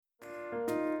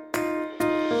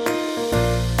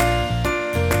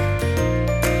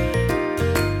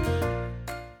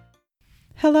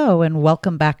Hello and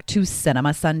welcome back to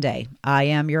Cinema Sunday. I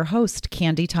am your host,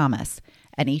 Candy Thomas,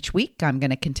 and each week I'm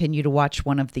going to continue to watch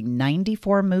one of the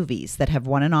 94 movies that have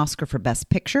won an Oscar for Best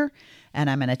Picture, and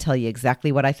I'm going to tell you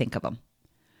exactly what I think of them.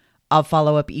 I'll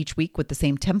follow up each week with the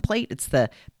same template. It's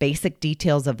the basic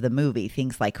details of the movie,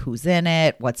 things like who's in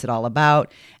it, what's it all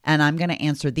about, and I'm going to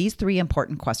answer these three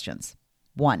important questions.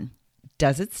 1,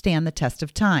 does it stand the test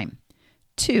of time?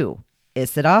 2,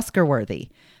 is it Oscar worthy?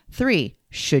 3,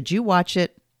 should you watch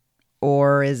it,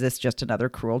 or is this just another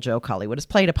cruel joke Hollywood has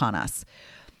played upon us?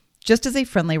 Just as a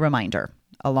friendly reminder,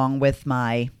 along with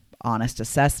my honest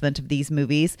assessment of these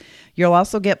movies, you'll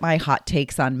also get my hot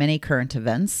takes on many current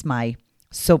events, my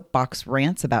soapbox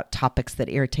rants about topics that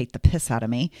irritate the piss out of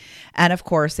me, and of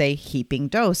course a heaping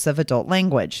dose of adult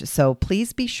language. So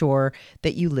please be sure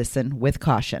that you listen with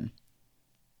caution.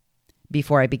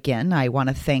 Before I begin, I want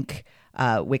to thank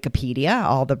Wikipedia,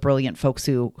 all the brilliant folks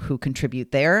who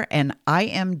contribute there, and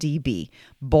IMDb.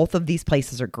 Both of these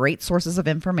places are great sources of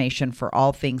information for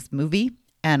all things movie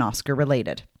and Oscar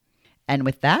related. And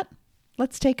with that,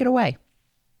 let's take it away.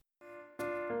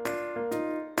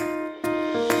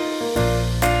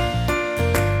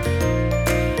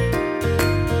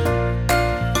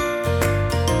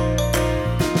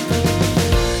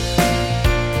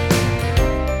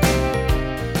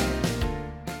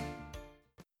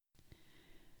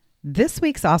 This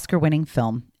week's Oscar-winning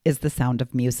film is The Sound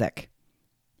of Music.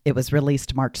 It was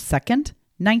released March 2nd,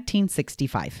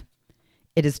 1965.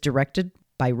 It is directed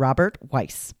by Robert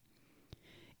Wise.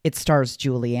 It stars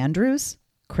Julie Andrews,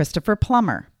 Christopher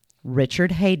Plummer,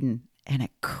 Richard Haydn, and a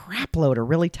crapload of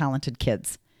really talented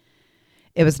kids.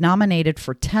 It was nominated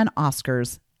for 10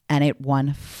 Oscars, and it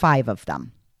won 5 of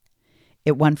them.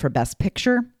 It won for Best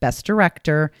Picture, Best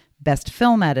Director, Best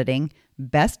Film Editing,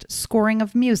 Best Scoring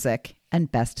of Music, and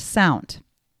Best Sound.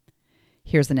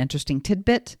 Here's an interesting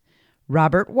tidbit.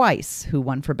 Robert Wise, who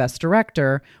won for Best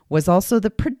Director, was also the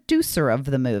producer of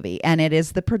the movie, and it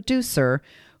is the producer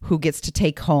who gets to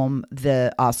take home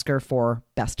the Oscar for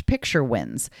Best Picture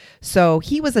wins. So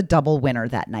he was a double winner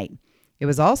that night. It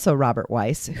was also Robert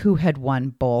Wise who had won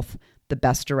both the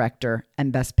Best Director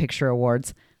and Best Picture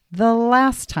awards the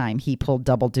last time he pulled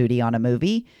double duty on a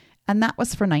movie, and that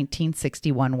was for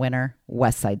 1961 winner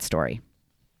West Side Story.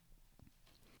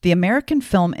 The American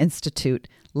Film Institute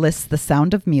lists The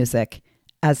Sound of Music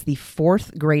as the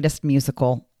 4th greatest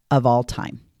musical of all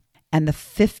time and the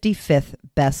 55th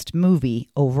best movie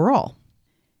overall.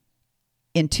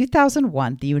 In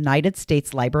 2001, the United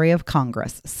States Library of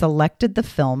Congress selected the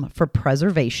film for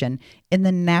preservation in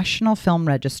the National Film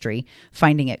Registry,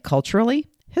 finding it culturally,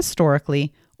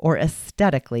 historically, or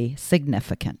aesthetically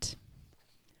significant.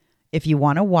 If you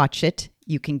want to watch it,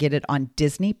 you can get it on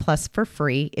Disney Plus for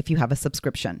free if you have a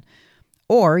subscription.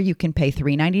 Or you can pay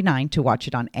 $3.99 to watch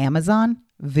it on Amazon,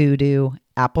 Vudu,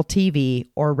 Apple TV,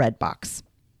 or Redbox.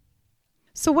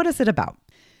 So what is it about?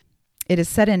 It is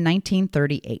set in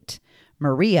 1938.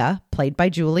 Maria, played by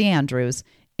Julie Andrews,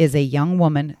 is a young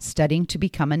woman studying to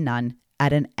become a nun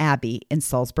at an abbey in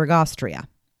Salzburg, Austria.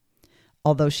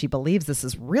 Although she believes this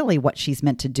is really what she's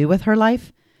meant to do with her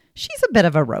life, she's a bit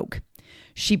of a rogue.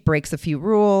 She breaks a few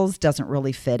rules, doesn't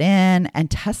really fit in, and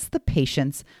tests the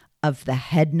patience of the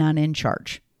head nun in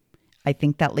charge. I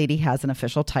think that lady has an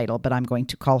official title, but I'm going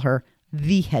to call her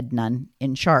the head nun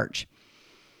in charge.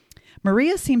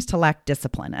 Maria seems to lack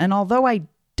discipline, and although I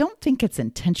don't think it's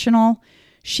intentional,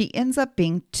 she ends up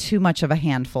being too much of a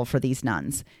handful for these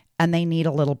nuns, and they need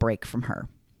a little break from her.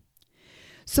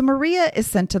 So Maria is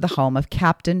sent to the home of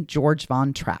Captain George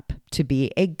von Trapp to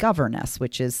be a governess,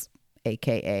 which is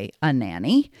aka a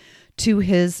nanny, to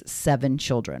his 7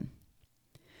 children.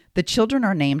 The children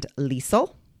are named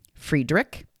Liesel,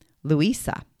 Friedrich,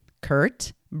 Luisa,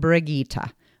 Kurt,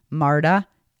 Brigitte, Marta,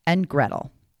 and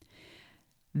Gretel.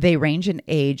 They range in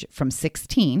age from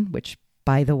 16, which,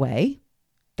 by the way,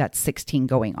 that's 16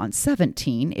 going on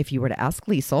 17 if you were to ask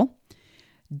Liesel,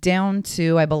 down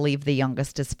to, I believe, the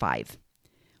youngest is 5.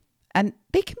 And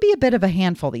they can be a bit of a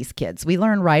handful, these kids. We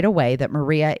learn right away that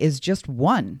Maria is just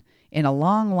one in a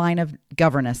long line of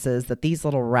governesses that these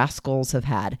little rascals have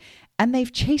had, and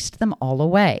they've chased them all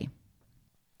away.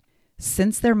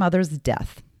 Since their mother's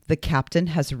death, the captain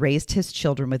has raised his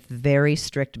children with very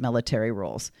strict military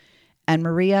rules. And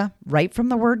Maria, right from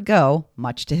the word go,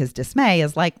 much to his dismay,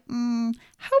 is like,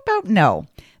 how about no?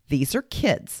 These are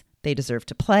kids. They deserve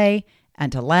to play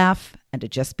and to laugh and to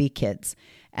just be kids.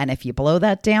 And if you blow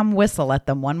that damn whistle at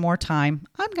them one more time,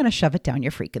 I'm going to shove it down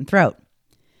your freaking throat.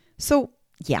 So,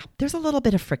 yeah, there's a little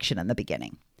bit of friction in the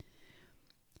beginning.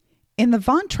 In the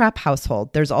Von Trapp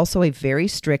household, there's also a very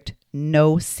strict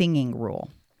no singing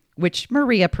rule, which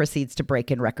Maria proceeds to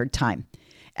break in record time.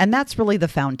 And that's really the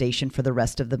foundation for the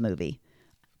rest of the movie.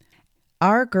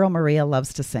 Our girl Maria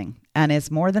loves to sing and is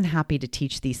more than happy to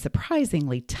teach these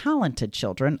surprisingly talented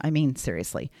children. I mean,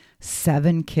 seriously,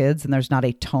 7 kids and there's not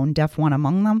a tone-deaf one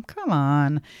among them? Come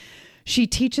on. She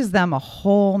teaches them a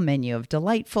whole menu of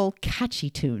delightful, catchy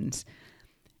tunes.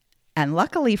 And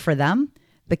luckily for them,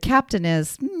 the captain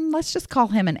is, let's just call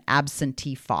him an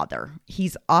absentee father.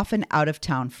 He's often out of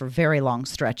town for very long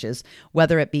stretches,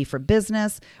 whether it be for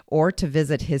business or to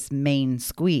visit his main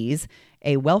squeeze,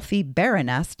 a wealthy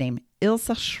baroness named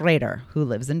Ilse Schrader, who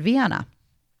lives in Vienna.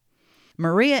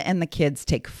 Maria and the kids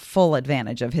take full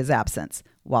advantage of his absence.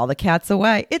 While the cat's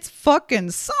away, it's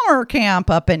fucking summer camp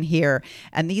up in here,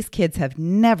 and these kids have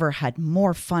never had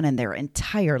more fun in their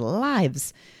entire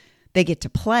lives. They get to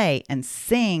play and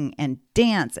sing and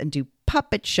dance and do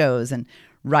puppet shows and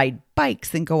ride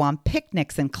bikes and go on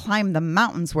picnics and climb the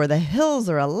mountains where the hills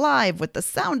are alive with the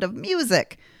sound of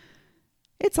music.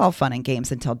 It's all fun and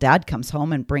games until Dad comes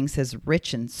home and brings his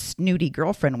rich and snooty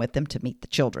girlfriend with him to meet the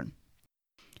children.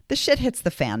 The shit hits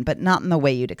the fan, but not in the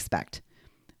way you'd expect.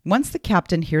 Once the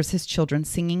captain hears his children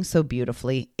singing so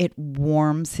beautifully, it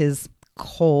warms his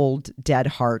cold, dead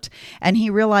heart, and he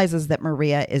realizes that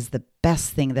Maria is the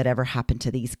best thing that ever happened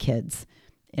to these kids.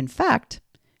 In fact,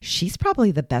 she's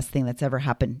probably the best thing that's ever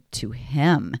happened to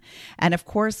him. And of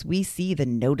course, we see the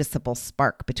noticeable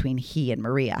spark between he and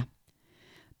Maria.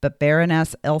 But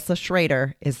Baroness Ilse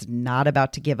Schrader is not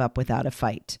about to give up without a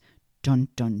fight. Dun,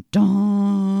 dun,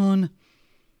 dun.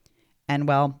 And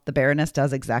well, the Baroness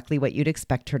does exactly what you'd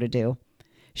expect her to do.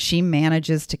 She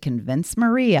manages to convince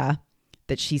Maria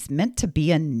that she's meant to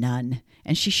be a nun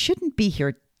and she shouldn't be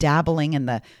here dabbling in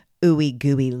the ooey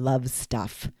gooey love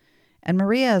stuff. And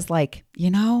Maria is like,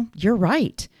 you're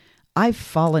right. I've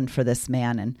fallen for this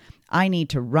man and I need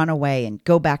to run away and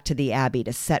go back to the Abbey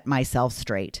to set myself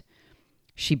straight.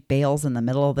 She bails in the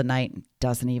middle of the night and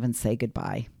doesn't even say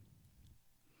goodbye.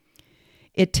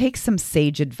 It takes some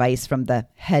sage advice from the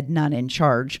head nun in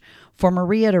charge for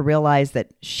Maria to realize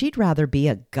that she'd rather be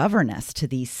a governess to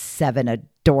these 7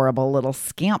 adorable little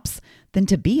scamps than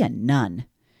to be a nun.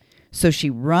 So she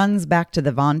runs back to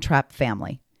the Von Trapp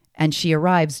family, and she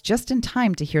arrives just in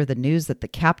time to hear the news that the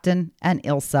captain and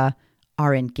Ilse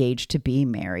are engaged to be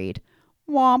married.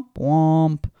 Womp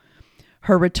womp.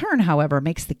 Her return, however,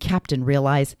 makes the captain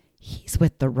realize he's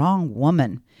with the wrong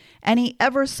woman, and he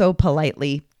ever so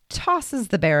politely tosses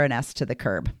the Baroness to the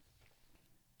curb.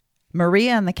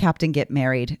 Maria and the captain get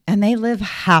married, and they live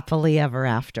happily ever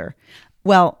after.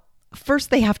 Well,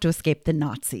 first they have to escape the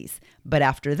Nazis, but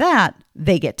after that,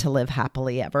 they get to live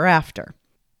happily ever after.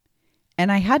 And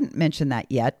I hadn't mentioned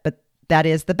that yet, but that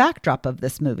is the backdrop of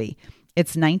this movie.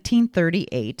 It's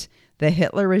 1938. The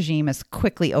Hitler regime is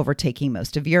quickly overtaking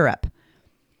most of Europe.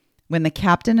 When the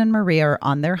captain and Maria are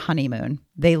on their honeymoon,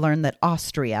 they learn that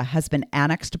Austria has been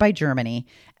annexed by Germany,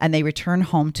 and they return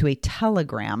home to a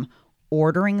telegram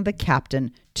ordering the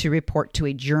captain to report to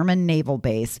a German naval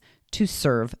base to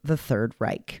serve the Third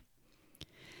Reich.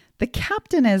 The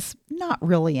captain is not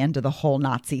really into the whole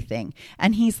Nazi thing,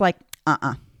 and he's like,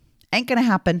 ain't gonna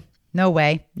happen. No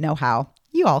way, no how.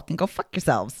 You all can go fuck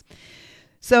yourselves.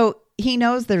 So he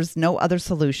knows there's no other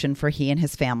solution for he and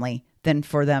his family than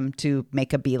for them to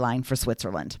make a beeline for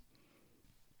Switzerland.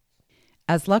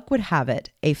 As luck would have it,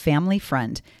 a family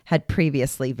friend had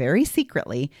previously, very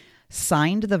secretly,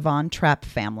 signed the Von Trapp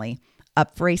family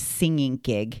up for a singing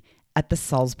gig at the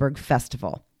Salzburg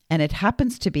Festival. And it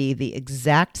happens to be the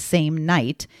exact same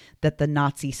night that the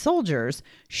Nazi soldiers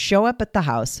show up at the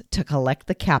house to collect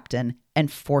the captain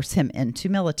and force him into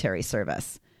military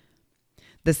service.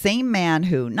 The same man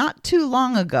who not too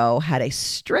long ago had a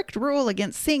strict rule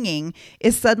against singing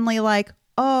is suddenly like,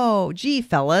 oh, gee,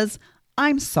 fellas,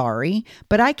 I'm sorry,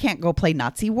 but I can't go play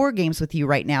Nazi war games with you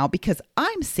right now because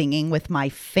I'm singing with my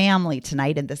family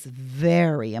tonight in this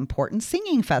very important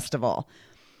singing festival.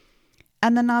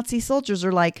 And the Nazi soldiers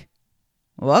are like,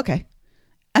 well, okay.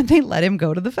 And they let him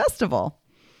go to the festival.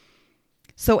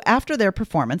 So after their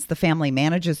performance, the family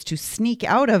manages to sneak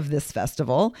out of this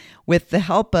festival with the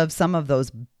help of some of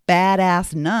those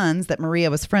badass nuns that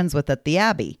Maria was friends with at the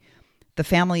Abbey. The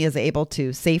family is able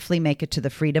to safely make it to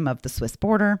the freedom of the Swiss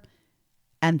border,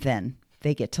 and then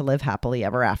they get to live happily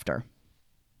ever after.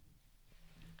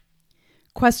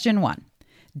 Question 1.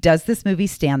 Does this movie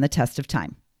stand the test of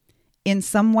time? In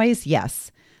some ways,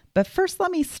 yes. But first, let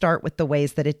me start with the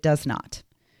ways that it does not.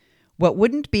 What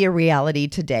wouldn't be a reality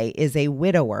today is a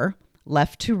widower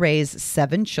left to raise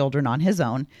 7 children on his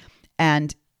own.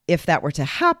 And if that were to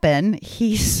happen,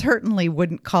 he certainly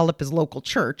wouldn't call up his local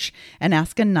church and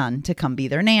ask a nun to come be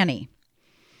their nanny.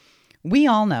 We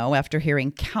all know, after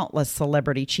hearing countless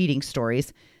celebrity cheating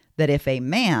stories, that if a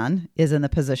man is in the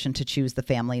position to choose the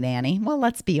family nanny, well,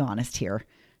 let's be honest here.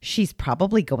 She's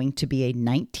probably going to be a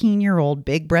 19-year-old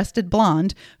big-breasted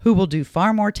blonde who will do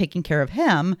far more taking care of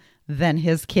him than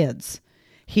his kids.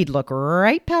 He'd look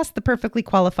right past the perfectly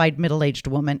qualified middle-aged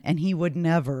woman, and he would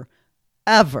never,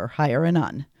 ever hire a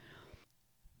nun.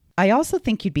 I also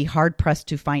think you'd be hard-pressed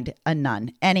to find a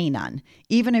nun, any nun,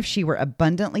 even if she were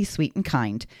abundantly sweet and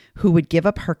kind, who would give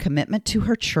up her commitment to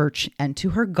her church and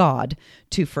to her God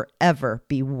to forever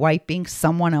be wiping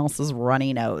someone else's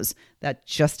runny nose. That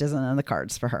just isn't in the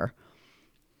cards for her.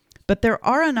 But there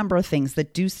are a number of things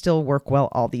that do still work well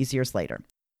all these years later.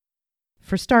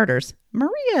 For starters,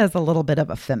 Maria is a little bit of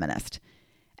a feminist.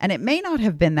 And it may not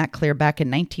have been that clear back in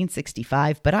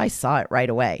 1965, but I saw it right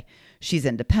away. She's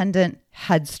independent,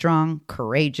 headstrong,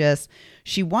 courageous.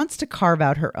 She wants to carve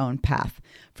out her own path.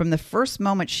 From the first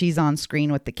moment she's on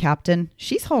screen with the captain,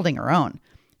 she's holding her own.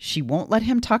 She won't let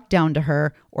him talk down to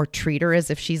her or treat her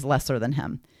as if she's lesser than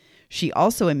him. She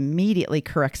also immediately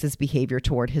corrects his behavior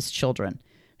toward his children.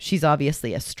 She's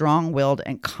obviously a strong-willed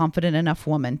and confident enough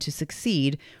woman to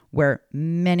succeed where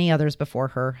many others before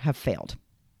her have failed.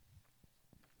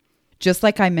 Just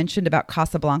like I mentioned about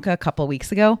Casablanca a couple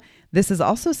weeks ago, this is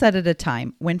also set at a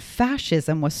time when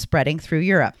fascism was spreading through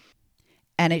Europe.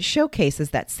 And it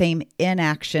showcases that same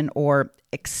inaction or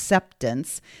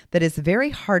acceptance that is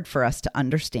very hard for us to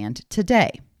understand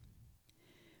today.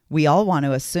 We all want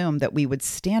to assume that we would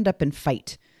stand up and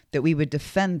fight, that we would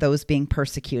defend those being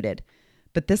persecuted.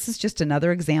 But this is just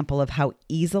another example of how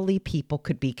easily people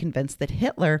could be convinced that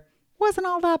Hitler wasn't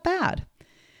all that bad.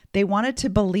 They wanted to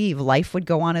believe life would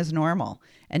go on as normal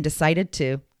and decided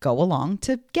to go along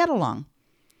to get along.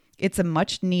 It's a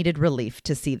much needed relief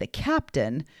to see the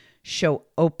captain show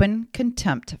open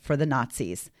contempt for the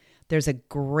Nazis. There's a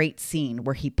great scene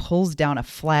where he pulls down a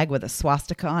flag with a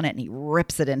swastika on it and he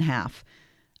rips it in half.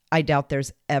 I doubt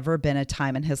there's ever been a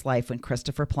time in his life when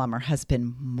Christopher Plummer has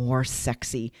been more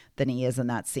sexy than he is in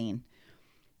that scene.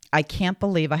 I can't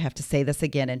believe I have to say this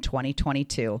again in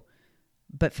 2022.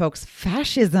 But folks,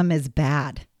 fascism is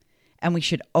bad, and we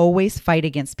should always fight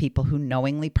against people who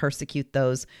knowingly persecute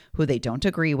those who they don't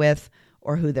agree with,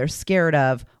 or who they're scared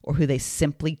of, or who they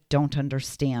simply don't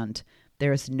understand.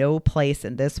 There is no place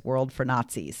in this world for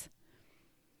Nazis.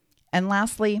 And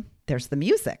lastly, there's the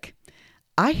music.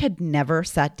 I had never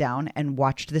sat down and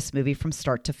watched this movie from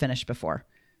start to finish before,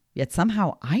 yet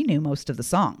somehow I knew most of the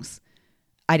songs.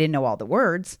 I didn't know all the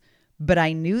words, but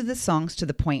I knew the songs to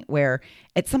the point where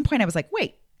at some point I was like,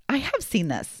 wait, I have seen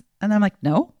this. And then I'm like,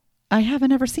 no, I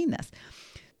haven't ever seen this.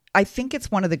 I think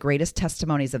it's one of the greatest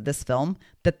testimonies of this film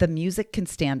that the music can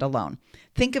stand alone.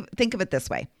 Think of it this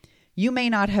way. You may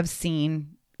not have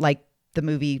seen like the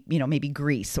movie, maybe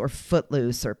Grease or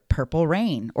Footloose or Purple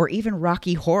Rain or even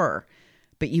Rocky Horror,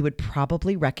 but you would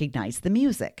probably recognize the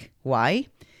music. Why?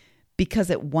 Because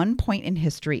at one point in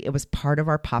history, it was part of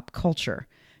our pop culture.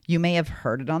 You may have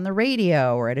heard it on the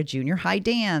radio or at a junior high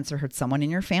dance or heard someone in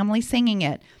your family singing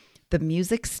it. The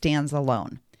music stands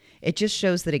alone. It just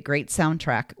shows that a great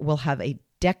soundtrack will have a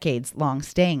decades-long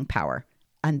staying power,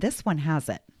 and this one has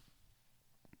it.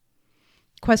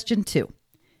 Question 2.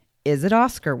 Is it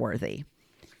Oscar-worthy?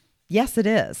 Yes, it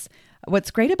is.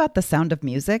 What's great about The Sound of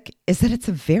Music is that it's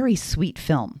a very sweet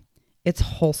film. It's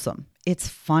wholesome. It's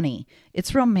funny.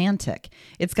 It's romantic.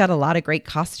 It's got a lot of great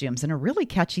costumes and a really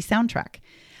catchy soundtrack.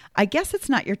 I guess it's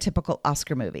not your typical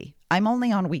Oscar movie. I'm only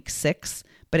on week 6,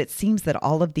 but it seems that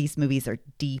all of these movies are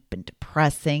deep and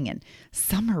depressing, and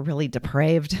some are really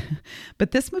depraved.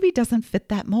 But this movie doesn't fit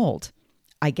that mold.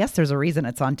 I guess there's a reason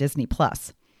it's on Disney+.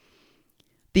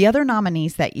 The other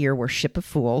nominees that year were Ship of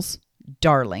Fools,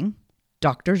 Darling,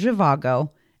 Dr. Zhivago,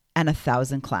 and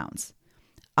 1,000 Clowns.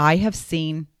 I have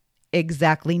seen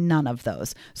exactly none of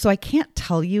those. So I can't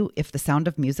tell you if The Sound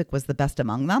of Music was the best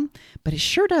among them, but it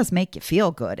sure does make you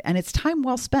feel good, and it's time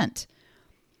well spent.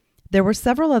 There were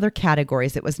several other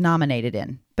categories it was nominated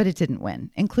in, but it didn't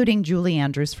win, including Julie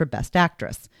Andrews for Best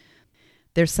Actress.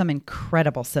 There's some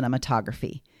incredible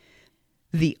cinematography.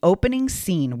 The opening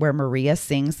scene where Maria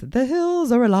sings "The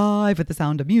Hills Are Alive with the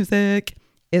Sound of Music"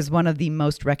 is one of the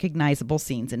most recognizable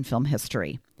scenes in film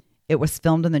history. It was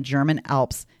filmed in the German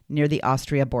Alps near the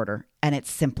Austria border, and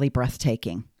it's simply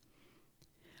breathtaking.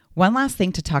 One last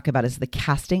thing to talk about is the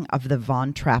casting of the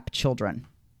Von Trapp children.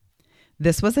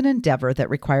 This was an endeavor that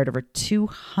required over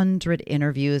 200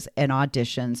 interviews and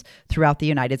auditions throughout the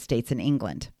United States and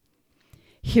England.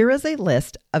 Here is a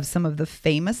list of some of the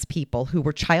famous people who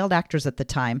were child actors at the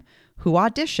time who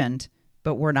auditioned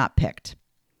but were not picked.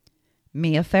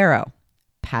 Mia Farrow,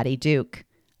 Patty Duke,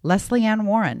 Leslie Ann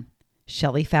Warren,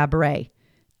 Shelley Fabares,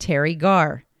 Terry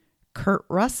Garr, Kurt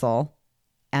Russell,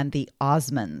 and the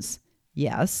Osmonds.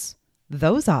 Yes,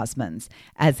 those Osmonds,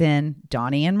 as in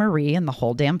Donnie and Marie and the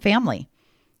whole damn family.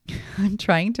 I'm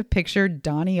trying to picture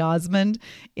Donnie Osmond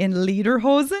in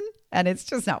Lederhosen, and it's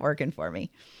just not working for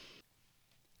me.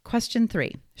 Question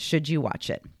 3. Should you watch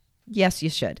it? Yes, you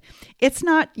should. It's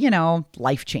not,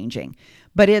 life-changing,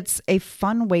 but it's a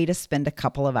fun way to spend a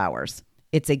couple of hours.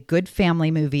 It's a good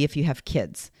family movie if you have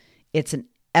kids. It's an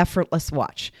effortless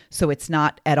watch, so it's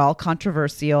not at all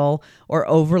controversial or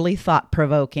overly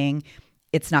thought-provoking.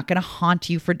 It's not going to haunt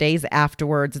you for days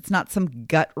afterwards. It's not some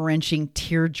gut-wrenching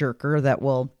tearjerker that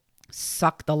will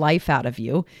suck the life out of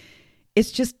you.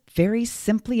 It's just very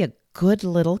simply a good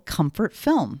little comfort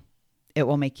film. It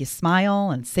will make you smile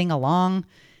and sing along,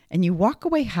 and you walk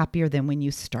away happier than when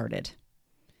you started.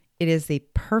 It is a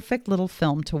perfect little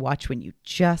film to watch when you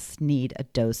just need a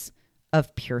dose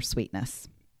of pure sweetness.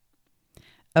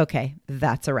 Okay,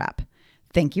 that's a wrap.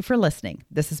 Thank you for listening.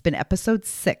 This has been episode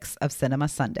 6 of Cinema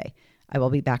Sunday. I will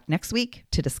be back next week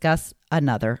to discuss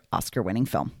another Oscar-winning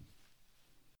film.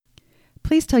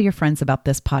 Please tell your friends about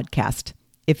this podcast.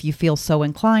 If you feel so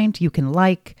inclined, you can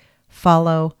like,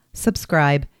 follow,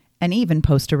 subscribe, and even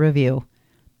post a review.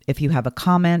 If you have a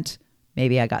comment,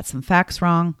 maybe I got some facts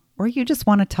wrong, or you just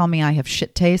want to tell me I have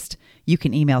shit taste, you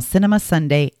can email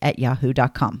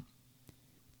cinemasunday@yahoo.com.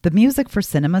 The music for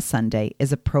Cinema Sunday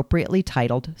is appropriately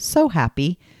titled So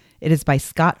Happy. It is by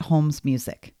Scott Holmes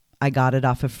Music. I got it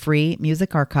off of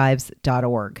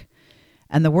freemusicarchives.org.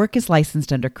 And the work is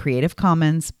licensed under Creative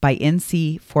Commons by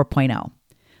NC 4.0.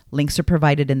 Links are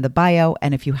provided in the bio,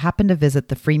 and if you happen to visit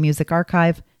the Free Music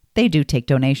Archive, they do take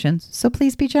donations, so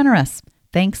please be generous.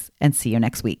 Thanks, and see you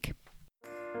next week.